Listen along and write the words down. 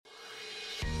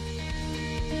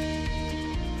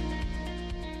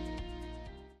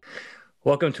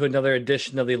Welcome to another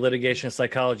edition of the Litigation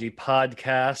Psychology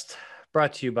Podcast,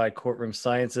 brought to you by Courtroom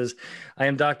Sciences. I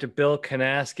am Dr. Bill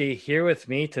Kanaski. Here with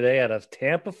me today out of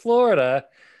Tampa, Florida,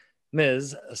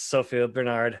 Ms. Sophia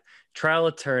Bernard, trial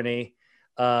attorney.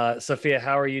 Sophia,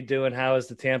 how are you doing? How is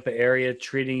the Tampa area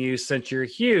treating you since your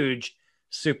huge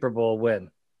Super Bowl win?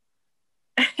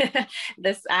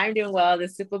 I'm doing well. The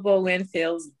Super Bowl win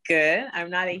feels good.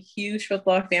 I'm not a huge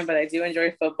football fan, but I do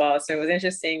enjoy football. So it was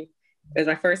interesting. It was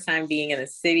my first time being in a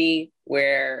city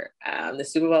where the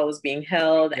Super Bowl was being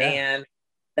held and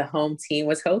the home team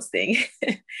was hosting.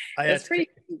 That's pretty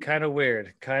kind of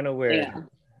weird.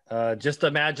 Yeah. Just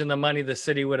imagine the money the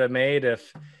city would have made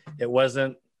if it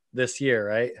wasn't this year,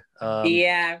 right?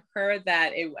 Yeah, I've heard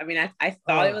that. I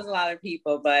thought it was a lot of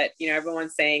people, but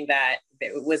everyone's saying that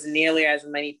it was nearly as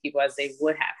many people as they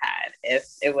would have had if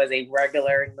it was a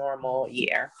regular, normal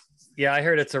year. Yeah, I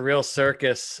heard it's a real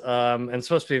circus and it's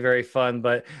supposed to be very fun,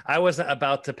 but I wasn't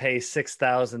about to pay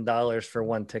 $6,000 for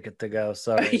one ticket to go.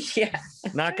 So yeah,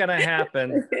 not going to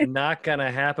happen. Not going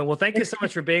to happen. Well, thank you so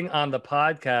much for being on the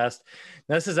podcast.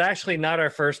 This is actually not our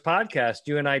first podcast.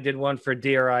 You and I did one for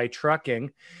DRI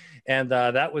Trucking, and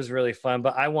that was really fun,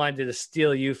 but I wanted to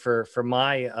steal you for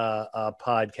my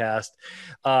podcast.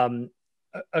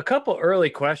 A couple early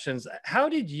questions. How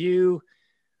did you...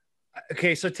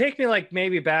 Okay, so take me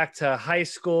maybe back to high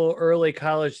school, early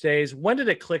college days. When did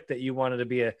it click that you wanted to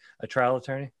be a trial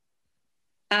attorney?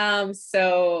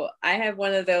 So I have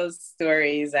one of those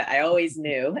stories that I always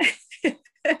knew.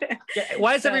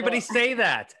 Why does everybody say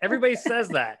that? Everybody says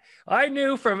that. I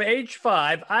knew from age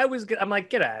 5, I'm like,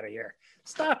 get out of here.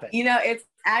 Stop it. It's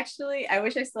actually, I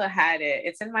wish I still had it.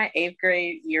 It's in my 8th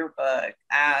grade yearbook.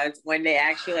 When they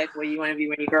actually what do you want to be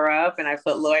when you grow up? And I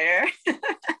put lawyer.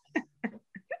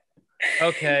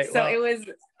 Okay. So it was,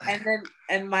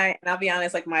 and I'll be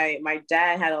honest, my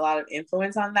dad had a lot of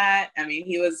influence on that. I mean,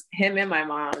 him and my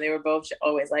mom, they were both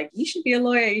always like, you should be a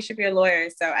lawyer. You should be a lawyer.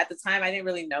 So at the time I didn't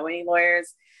really know any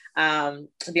lawyers.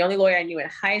 The only lawyer I knew in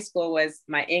high school was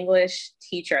my English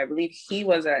teacher. I believe he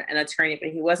was an attorney,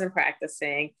 but he wasn't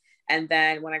practicing. And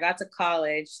then when I got to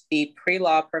college, the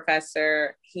pre-law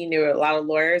professor, he knew a lot of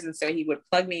lawyers. And so he would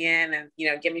plug me in and,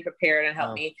 get me prepared and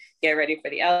help me get ready for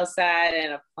the LSAT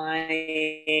and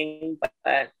applying.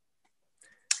 But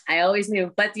I always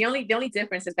knew. But the only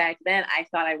difference is back then, I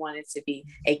thought I wanted to be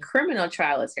a criminal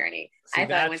trial attorney. I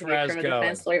thought I wanted to be a criminal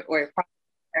defense lawyer or a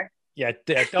prosecutor. Yeah,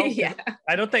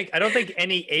 I don't think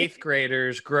any 8th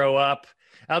graders grow up.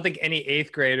 I don't think any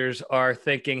 8th graders are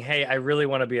thinking, "Hey, I really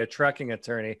want to be a trucking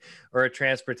attorney or a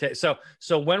transportation."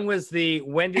 So when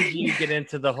did you get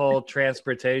into the whole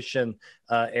transportation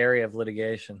area of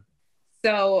litigation?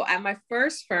 So at my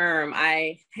first firm,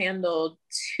 I handled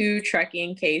 2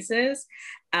 trucking cases.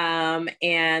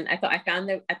 And I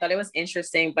thought it was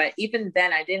interesting, but even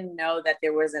then I didn't know that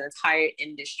there was an entire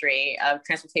industry of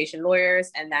transportation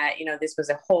lawyers and that, this was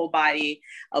a whole body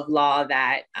of law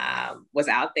that was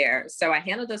out there. So I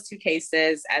handled those 2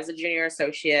 cases as a junior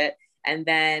associate. And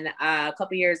then a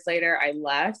couple of years later, I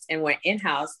left and went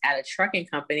in-house at a trucking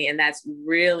company. And that's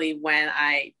really when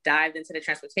I dived into the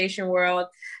transportation world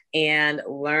and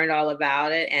learned all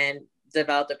about it and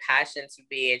developed a passion to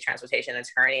be a transportation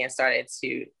attorney and started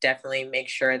to definitely make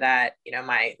sure that,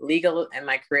 my legal and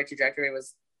my career trajectory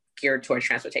was geared towards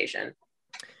transportation.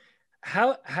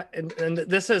 And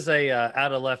this is a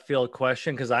out of left field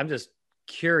question, because I'm just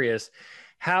curious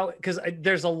because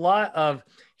there's a lot of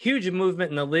huge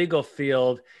movement in the legal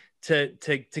field to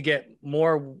get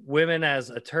more women as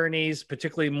attorneys,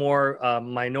 particularly more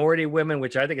minority women,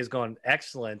 which I think is going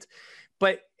excellent.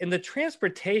 But in the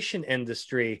transportation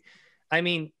industry, I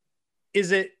mean,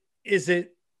 is it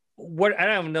what, I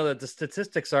don't even know that the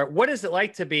statistics are. What is it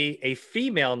like to be a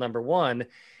female, number one,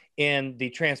 in the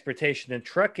transportation and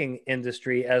trucking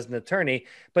industry as an attorney,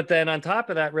 but then on top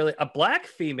of that, really a Black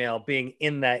female being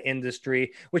in that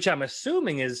industry, which I'm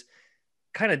assuming is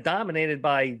kind of dominated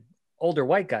by older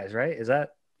white guys, right? Is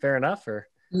that fair enough? Or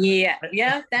yeah,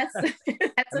 that's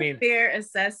a fair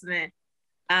assessment.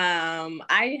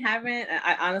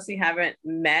 I honestly haven't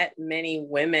met many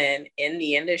women in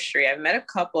the industry. I've met a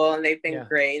couple and they've been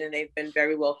great and they've been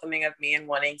very welcoming of me and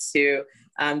wanting to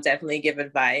definitely give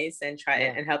advice and try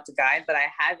and help to guide, but I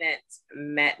haven't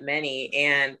met many.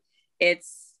 And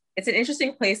it's it's an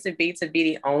interesting place to be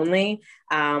the only.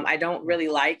 I don't really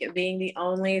like being the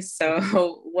only.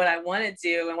 So what I want to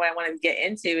do and what I want to get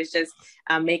into is just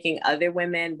making other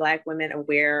women, Black women,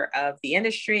 aware of the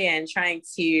industry and trying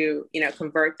to, you know,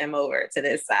 convert them over to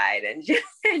this side and,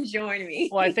 and join me.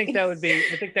 Well, I think that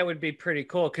would be pretty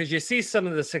cool, because you see some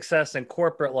of the success in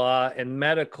corporate law and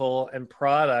medical and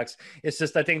products. It's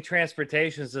just, I think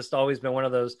transportation has just always been one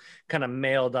of those kind of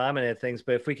male dominated things.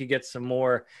 But if we could get some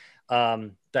more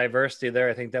diversity there,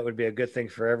 I think that would be a good thing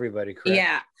for everybody. Correct?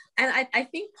 Yeah. And I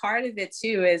think part of it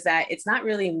too is that it's not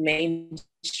really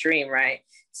mainstream, right?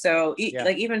 So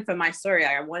like even for my story,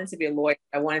 I wanted to be a lawyer.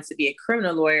 I wanted to be a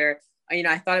criminal lawyer. You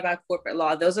know, I thought about corporate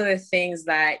law. Those are the things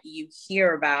that you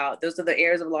hear about. Those are the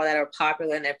areas of law that are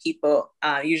popular and that people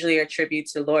usually attribute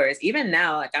to lawyers. Even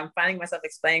now, like I'm finding myself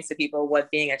explaining to people what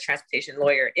being a transportation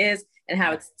lawyer is and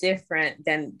how it's different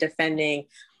than defending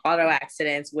auto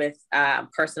accidents with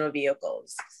personal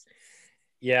vehicles.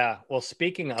 Yeah. Well,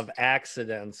 speaking of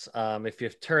accidents, if you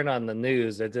turn on the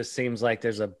news, it just seems like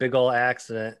there's a big old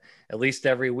accident at least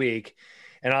every week,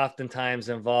 and oftentimes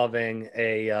involving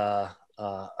a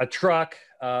truck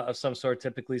of some sort,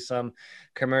 typically some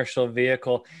commercial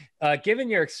vehicle. Given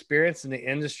your experience in the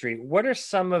industry, what are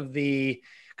some of the,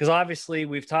 because obviously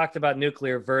we've talked about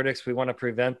nuclear verdicts, we want to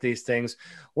prevent these things.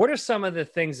 What are some of the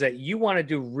things that you want to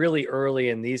do really early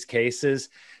in these cases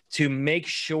to make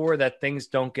sure that things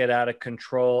don't get out of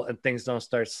control and things don't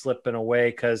start slipping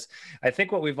away? Because I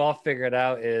think what we've all figured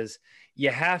out is you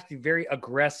have to be very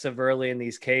aggressive early in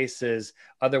these cases.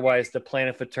 Otherwise, the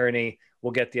plaintiff attorney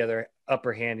will get the other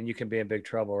upper hand and you can be in big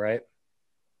trouble, right?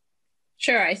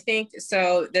 Sure. I think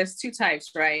so. There's two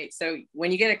types, right? So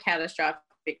when you get a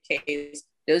catastrophic case,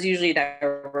 those usually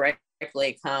directly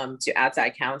come to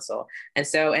outside counsel. And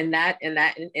so in that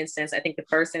instance, I think the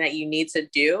first thing that you need to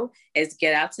do is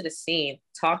get out to the scene,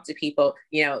 talk to people,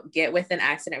 you know, get with an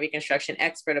accident reconstruction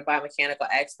expert, a biomechanical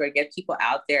expert, get people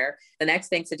out there. The next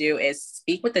thing to do is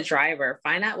speak with the driver,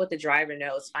 find out what the driver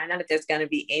knows, find out if there's going to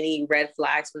be any red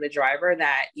flags from the driver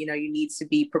that, you know, you need to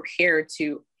be prepared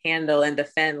to handle and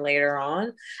defend later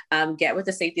on. Get with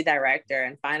the safety director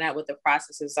and find out what the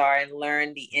processes are and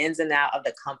learn the ins and out of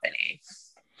the company.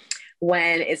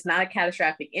 When it's not a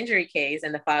catastrophic injury case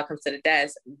and the file comes to the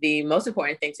desk, the most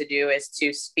important thing to do is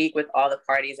to speak with all the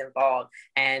parties involved.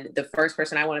 And the first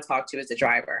person I want to talk to is the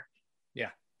driver.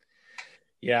 Yeah.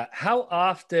 Yeah. How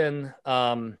often,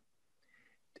 and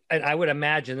I would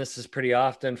imagine this is pretty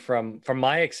often from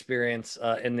my experience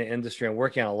in the industry and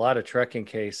working on a lot of trucking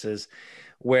cases,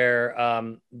 where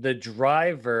the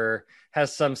driver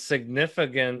has some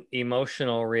significant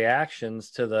emotional reactions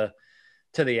to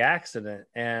the accident.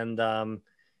 And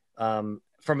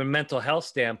from a mental health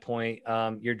standpoint,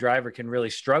 your driver can really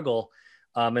struggle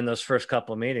in those first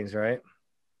couple of meetings, right?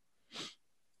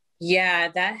 Yeah,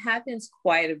 that happens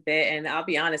quite a bit. And I'll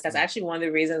be honest, that's actually one of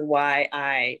the reasons why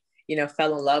I, you know,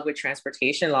 fell in love with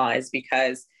transportation law, is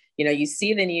because, you know, you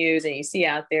see the news and you see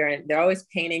out there and they're always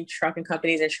painting trucking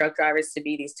companies and truck drivers to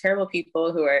be these terrible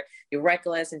people who are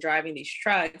reckless and driving these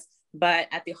trucks. But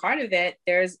at the heart of it,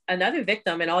 there's another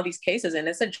victim in all these cases, and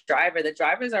it's a driver. The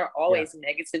drivers are always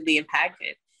negatively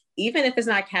impacted. Even if it's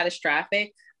not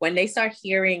catastrophic, when they start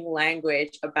hearing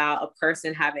language about a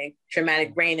person having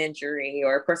traumatic brain injury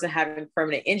or a person having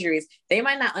permanent injuries, they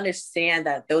might not understand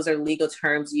that those are legal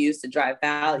terms used to drive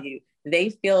value.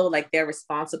 They feel like they're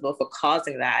responsible for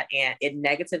causing that, and it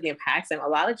negatively impacts them. A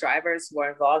lot of drivers who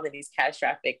are involved in these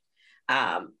catastrophic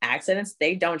accidents,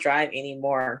 they don't drive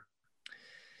anymore.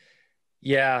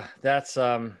 Yeah, that's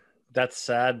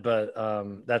sad,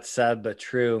 but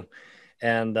true.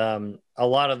 And a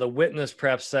lot of the witness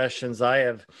prep sessions I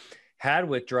have had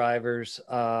with drivers,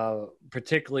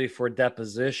 particularly for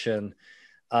deposition,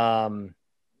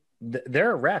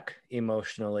 they're a wreck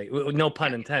emotionally. No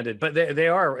pun intended, but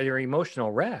they're an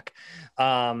emotional wreck,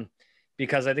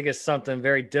 because I think it's something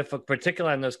very difficult,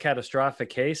 particularly in those catastrophic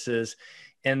cases.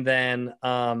 And then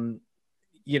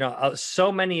you know,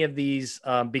 so many of these,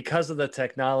 because of the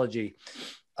technology,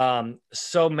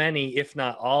 so many, if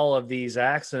not all of these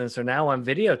accidents are now on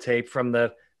videotape from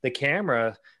the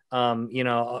camera, you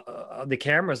know, the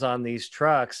cameras on these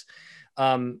trucks.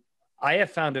 I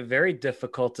have found it very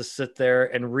difficult to sit there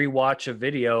and rewatch a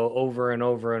video over and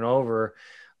over and over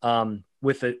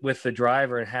with the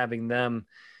driver and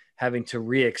having to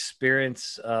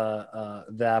re-experience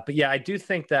that. But yeah, I do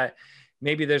think that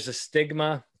maybe there's a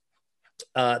stigma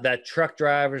that truck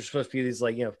drivers are supposed to be these,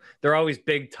 like, you know, they're always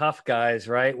big, tough guys,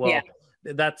 right? Well,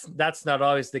 that's not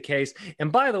always the case.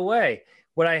 And by the way,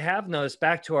 what I have noticed,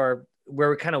 back to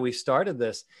where we started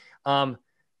this,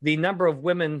 the number of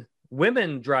women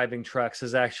women driving trucks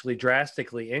has actually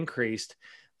drastically increased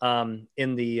in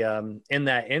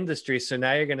that industry. So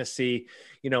now you're going to see,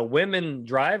 women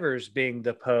drivers being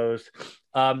deposed.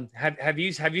 Have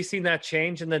you seen that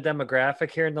change in the demographic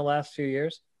here in the last few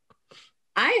years?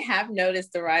 I have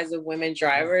noticed the rise of women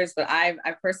drivers, but I've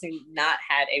personally not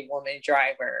had a woman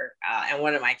driver in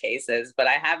one of my cases. But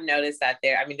I have noticed that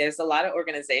there's a lot of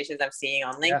organizations I'm seeing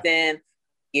on LinkedIn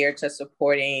geared to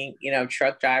supporting,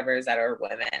 truck drivers that are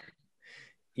women.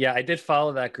 Yeah, I did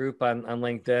follow that group on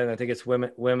LinkedIn. I think it's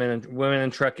women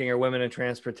in trucking or women in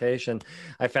transportation.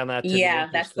 I found that to be interesting.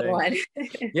 That's the one.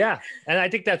 Yeah, and I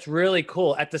think that's really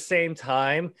cool. At the same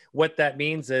time, what that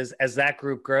means is, as that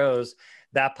group grows,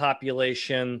 that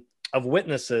population of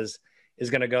witnesses is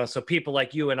going to go. So people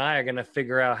like you and I are going to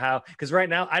figure out how, because right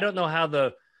now I don't know how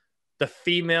the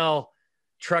female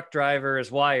truck driver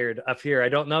is wired up here. I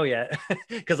don't know yet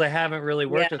because I haven't really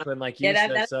worked with one like you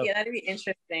said. So that'd be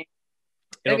interesting.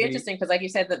 It'll be interesting because, like you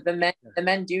said, the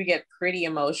men do get pretty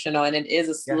emotional, and it is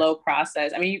a slow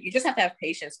process. I mean, you just have to have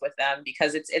patience with them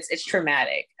because it's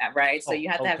traumatic, right? So you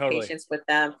have to have patience with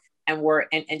them and work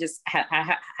and just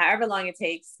however long it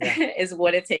takes is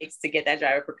what it takes to get that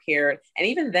driver prepared. And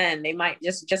even then, they might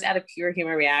just out of pure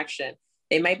human reaction,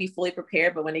 they might be fully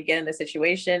prepared, but when they get in the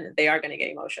situation, they are going to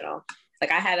get emotional.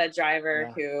 Like I had a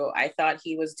driver who I thought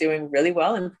he was doing really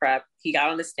well in prep. He got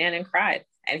on the stand and cried.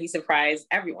 And he surprised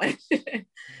everyone.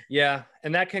 Yeah.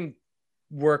 And that can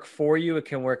work for you. It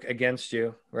can work against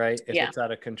you, right? If it's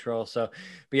out of control. So,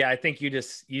 but yeah, I think you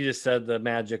just said the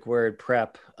magic word,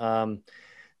 prep.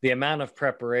 The amount of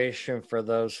preparation for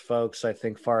those folks, I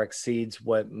think, far exceeds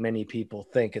what many people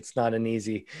think. It's not an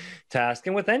easy task.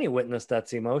 And with any witness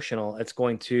that's emotional, it's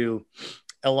going to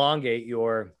elongate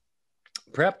your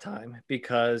prep time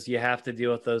because you have to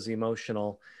deal with those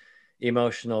emotional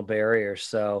barriers.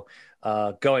 So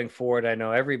going forward, I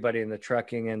know everybody in the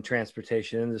trucking and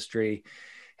transportation industry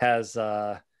has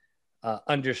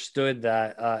understood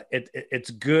that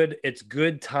it's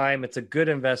good time. It's a good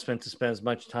investment to spend as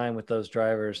much time with those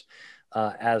drivers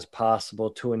as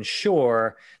possible to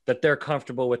ensure that they're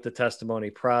comfortable with the testimony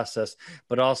process,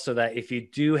 but also that if you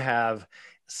do have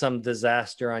some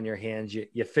disaster on your hands,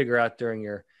 you figure out during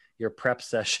your prep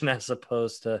session as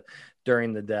opposed to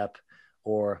during the dep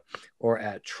or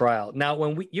at trial. Now,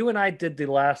 when you and I did the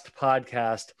last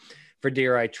podcast for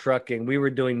DRI Trucking, we were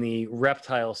doing the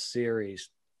reptile series.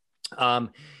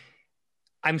 I'm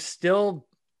still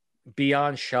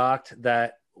beyond shocked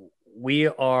that we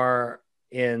are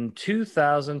in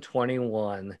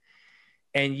 2021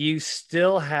 and you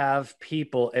still have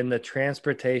people in the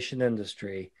transportation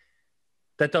industry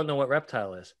that don't know what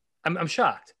reptile is. I'm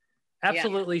shocked,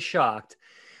 absolutely shocked.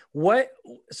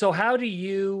 So how do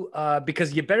you,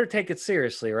 because you better take it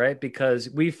seriously, right? Because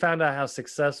we found out how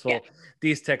successful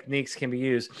these techniques can be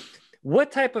used.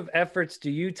 What type of efforts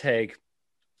do you take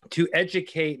to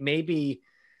educate maybe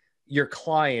your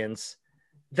clients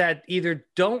that either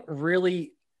don't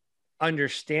really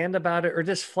understand about it or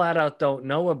just flat out don't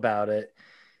know about it?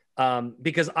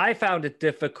 Because I found it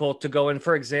difficult to go in,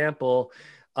 for example,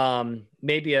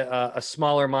 maybe a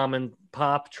smaller mom and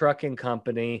pop trucking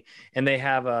company, and they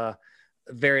have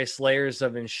various layers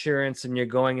of insurance, and you're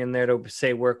going in there to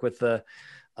say work with the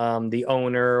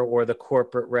owner or the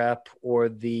corporate rep or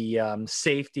the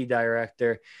safety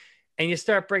director, and you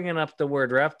start bringing up the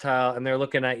word reptile, and they're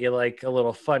looking at you like a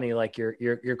little funny, like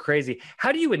you're crazy.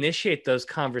 How do you initiate those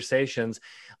conversations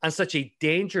on such a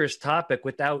dangerous topic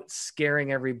without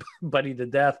scaring everybody to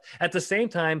death? At the same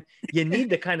time, you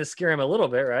need to kind of scare them a little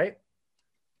bit, right?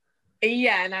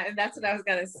 Yeah, and that's what I was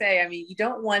going to say. I mean, you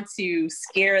don't want to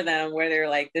scare them where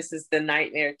they're like, this is the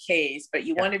nightmare case, but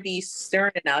you want to be stern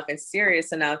enough and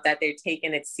serious enough that they're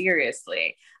taking it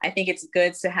seriously. I think it's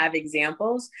good to have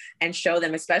examples and show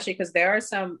them, especially because there are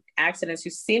some accidents who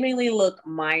seemingly look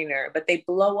minor, but they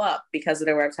blow up because of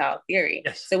the reptile theory.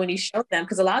 Yes. So when you show them,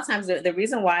 because a lot of times the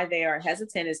reason why they are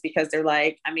hesitant is because they're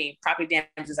like, I mean, property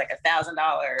damage is like $1,000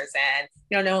 and,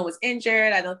 no one was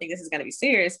injured. I don't think this is going to be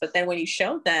serious. But then when you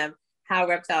show them how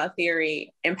reptile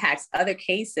theory impacts other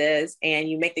cases, and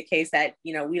you make the case that,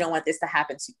 we don't want this to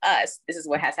happen to us. This is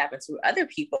what has happened to other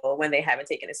people when they haven't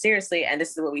taken it seriously, and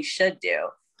this is what we should do.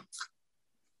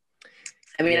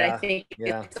 I mean, I think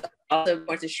it's also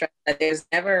important to stress that there's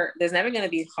never going to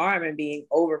be harm in being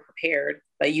over prepared,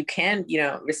 but you can,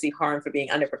 receive harm for being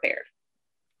underprepared.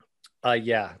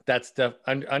 That's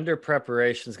under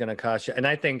preparation is going to cost you, and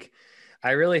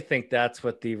I really think that's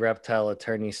what the reptile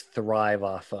attorneys thrive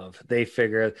off of. They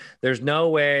figure there's no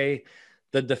way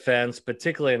the defense,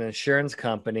 particularly an insurance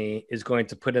company, is going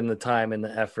to put in the time and the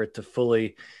effort to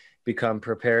fully become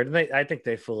prepared. And I think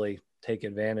they fully take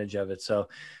advantage of it. So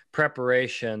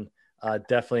preparation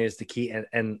definitely is the key,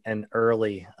 and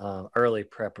early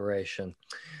preparation.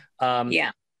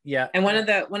 Yeah. Yeah. And one of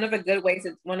the good ways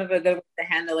to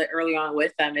handle it early on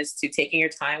with them is to taking your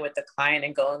time with the client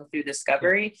and going through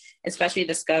discovery, especially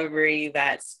discovery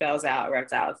that spells out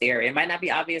reptile theory. It might not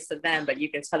be obvious to them, but you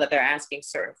can tell that they're asking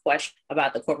certain questions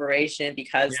about the corporation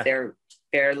because they're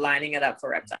lining it up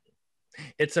for reptile.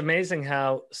 It's amazing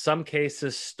how some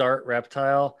cases start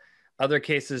reptile, other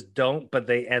cases don't, but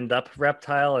they end up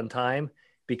reptile in time,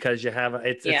 because you have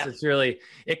it's really,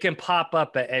 it can pop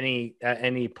up at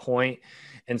any point.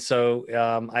 And so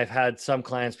I've had some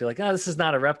clients be like, "Oh, this is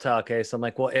not a reptile case." I'm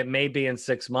like, "Well, it may be in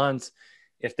 6 months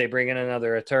if they bring in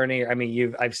another attorney." I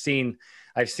mean, I've seen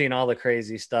all the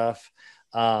crazy stuff,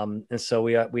 and so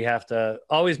we have to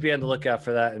always be on the lookout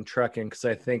for that in trucking, because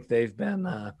I think they've been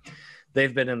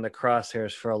in the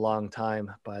crosshairs for a long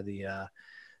time by the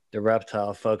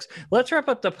reptile folks. Let's wrap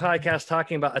up the podcast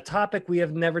talking about a topic we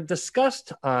have never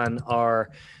discussed on our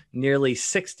nearly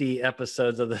 60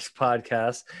 episodes of this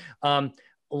podcast.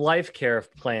 Life care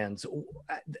plans.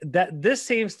 This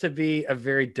seems to be a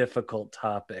very difficult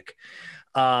topic.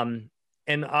 And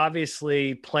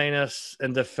obviously plaintiffs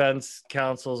and defense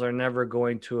counsels are never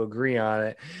going to agree on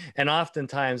it. And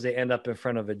oftentimes they end up in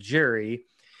front of a jury.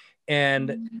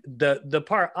 And the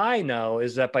part I know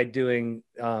is that by doing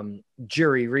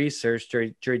jury research,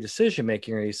 jury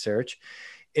decision-making research,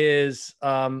 is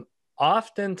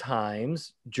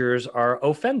oftentimes jurors are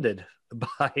offended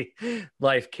by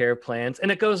life care plans.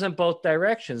 And it goes in both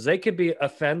directions. They could be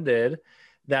offended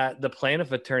that the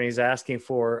plaintiff attorney is asking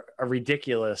for a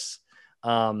ridiculous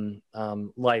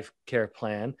life care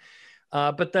plan.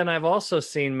 But then I've also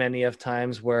seen many of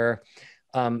times where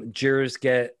jurors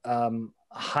get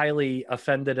highly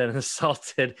offended and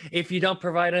assaulted if you don't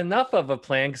provide enough of a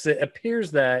plan, because it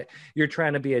appears that you're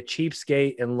trying to be a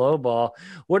cheapskate and lowball.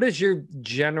 What is your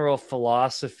general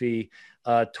philosophy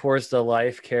towards the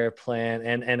life care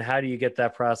plan, and how do you get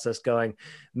that process going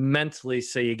mentally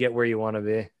so you get where you want to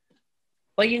be?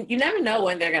 Well, you never know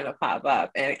when they're going to pop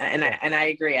up, and I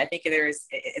agree. I think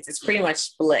it's pretty much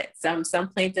split. Some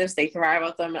plaintiffs, they thrive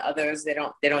with them, others they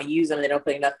don't use them. They don't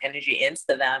put enough energy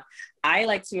into them. I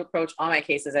like to approach all my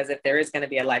cases as if there is going to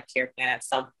be a life care plan at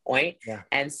some point,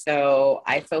 and so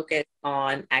I focus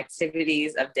on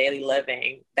activities of daily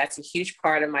living. That's a huge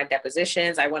part of my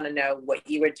depositions. I want to know what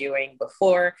you were doing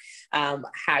before,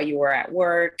 how you were at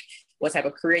work, what type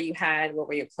of career you had, what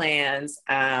were your plans.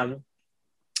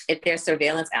 If there's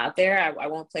surveillance out there, I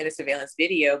won't play the surveillance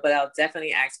video, but I'll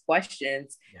definitely ask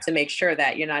questions to make sure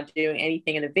that you're not doing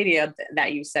anything in the video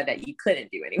that you said that you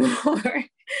couldn't do anymore.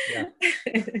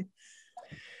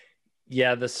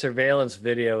 Yeah, the surveillance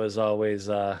video is always,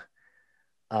 I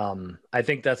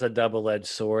think that's a double-edged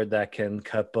sword that can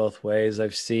cut both ways.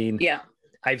 I've seen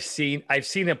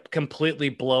it completely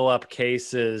blow up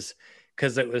cases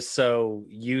because it was so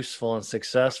useful and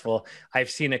successful. I've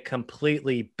seen it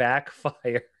completely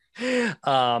backfire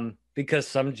because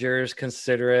some jurors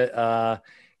consider it,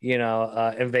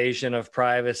 invasion of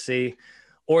privacy.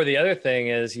 Or the other thing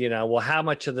is, well, how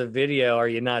much of the video are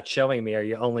you not showing me? Are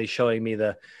you only showing me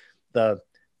the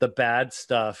bad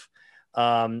stuff?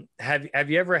 Have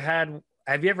you ever had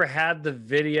the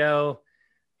video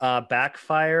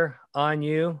backfire on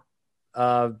you?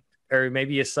 Or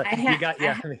maybe you got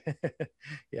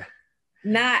yeah.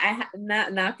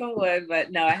 Not knock on wood,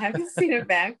 but no, I haven't seen it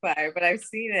backfire, but I've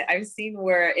seen it. I've seen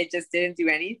where it just didn't do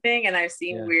anything, and I've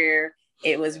seen where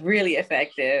it was really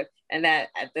effective. And that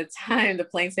at the time, the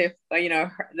plaintiff,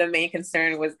 the main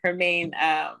concern was her main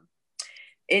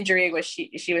injury was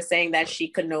she was saying that she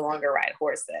could no longer ride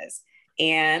horses,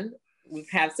 and we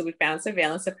found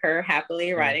surveillance of her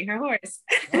happily riding her horse,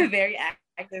 very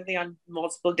actively on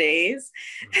multiple days.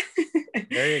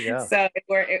 There you go. So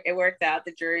it worked out.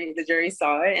 The jury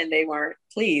saw it and they weren't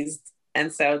pleased,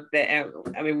 and so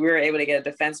we were able to get a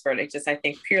defense verdict just, I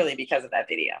think, purely because of that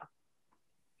video.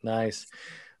 Nice.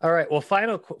 All right. Well,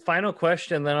 final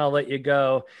question, then I'll let you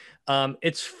go.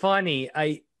 It's funny.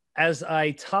 As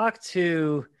I talk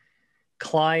to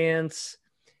clients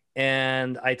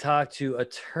and I talk to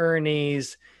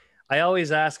attorneys, I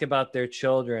always ask about their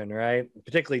children, right?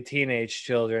 Particularly teenage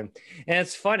children. And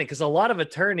it's funny because a lot of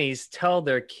attorneys tell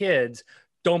their kids,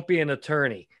 don't be an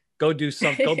attorney, go do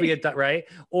something, go be a, right?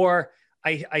 Or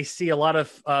I see a lot of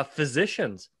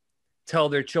physicians tell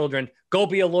their children, go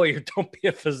be a lawyer, don't be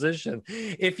a physician.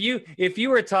 If you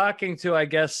were talking to, I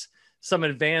guess, some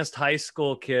advanced high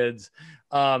school kids,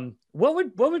 what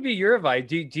would be your advice?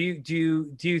 Do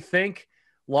you think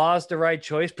law is the right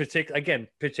choice,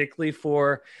 particularly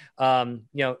for,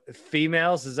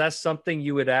 females? Is that something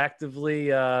you would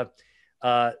actively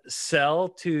sell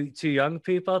to young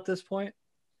people at this point?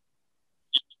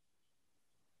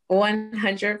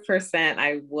 100%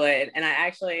 I would. And I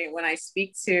actually, when I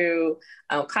speak to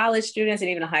college students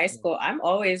and even high school, I'm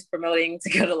always promoting to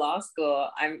go to law school.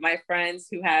 My friends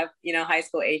who have, high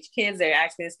school age kids, they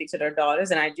ask me to speak to their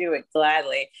daughters, and I do it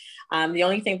gladly. The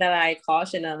only thing that I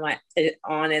caution them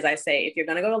on is I say, if you're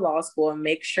going to go to law school,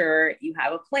 make sure you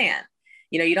have a plan.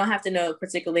 You don't have to know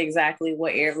particularly exactly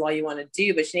what area of law you want to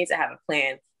do, but you need to have a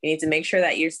plan. You need to make sure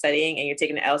that you're studying and you're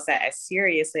taking the LSAT as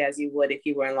seriously as you would if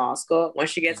you were in law school.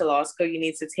 Once you get to law school, you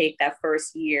need to take that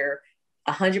first year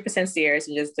 100% serious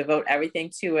and just devote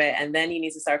everything to it. And then you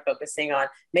need to start focusing on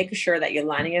making sure that you're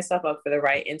lining yourself up for the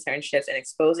right internships and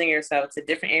exposing yourself to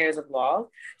different areas of law.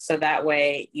 So that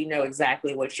way, you know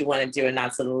exactly what you want to do and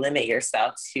not to limit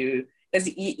yourself to, because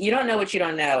you don't know what you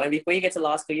don't know. And before you get to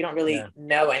law school, you don't really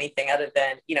know anything other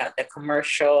than, the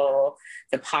commercial,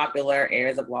 the popular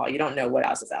areas of law. You don't know what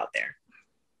else is out there.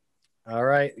 All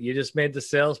right. You just made the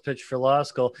sales pitch for law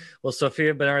school. Well,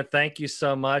 Sophia Bernard, thank you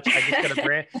so much.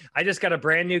 I just got a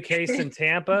brand new case in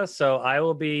Tampa. So I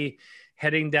will be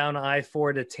heading down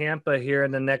I-4 to Tampa here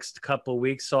in the next couple of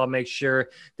weeks. So I'll make sure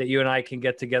that you and I can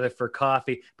get together for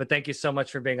coffee. But thank you so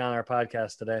much for being on our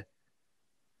podcast today.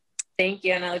 Thank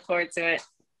you. And I look forward to it.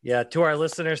 Yeah. To our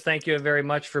listeners, thank you very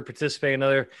much for participating in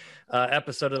another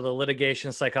episode of the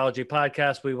Litigation Psychology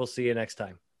Podcast. We will see you next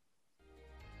time.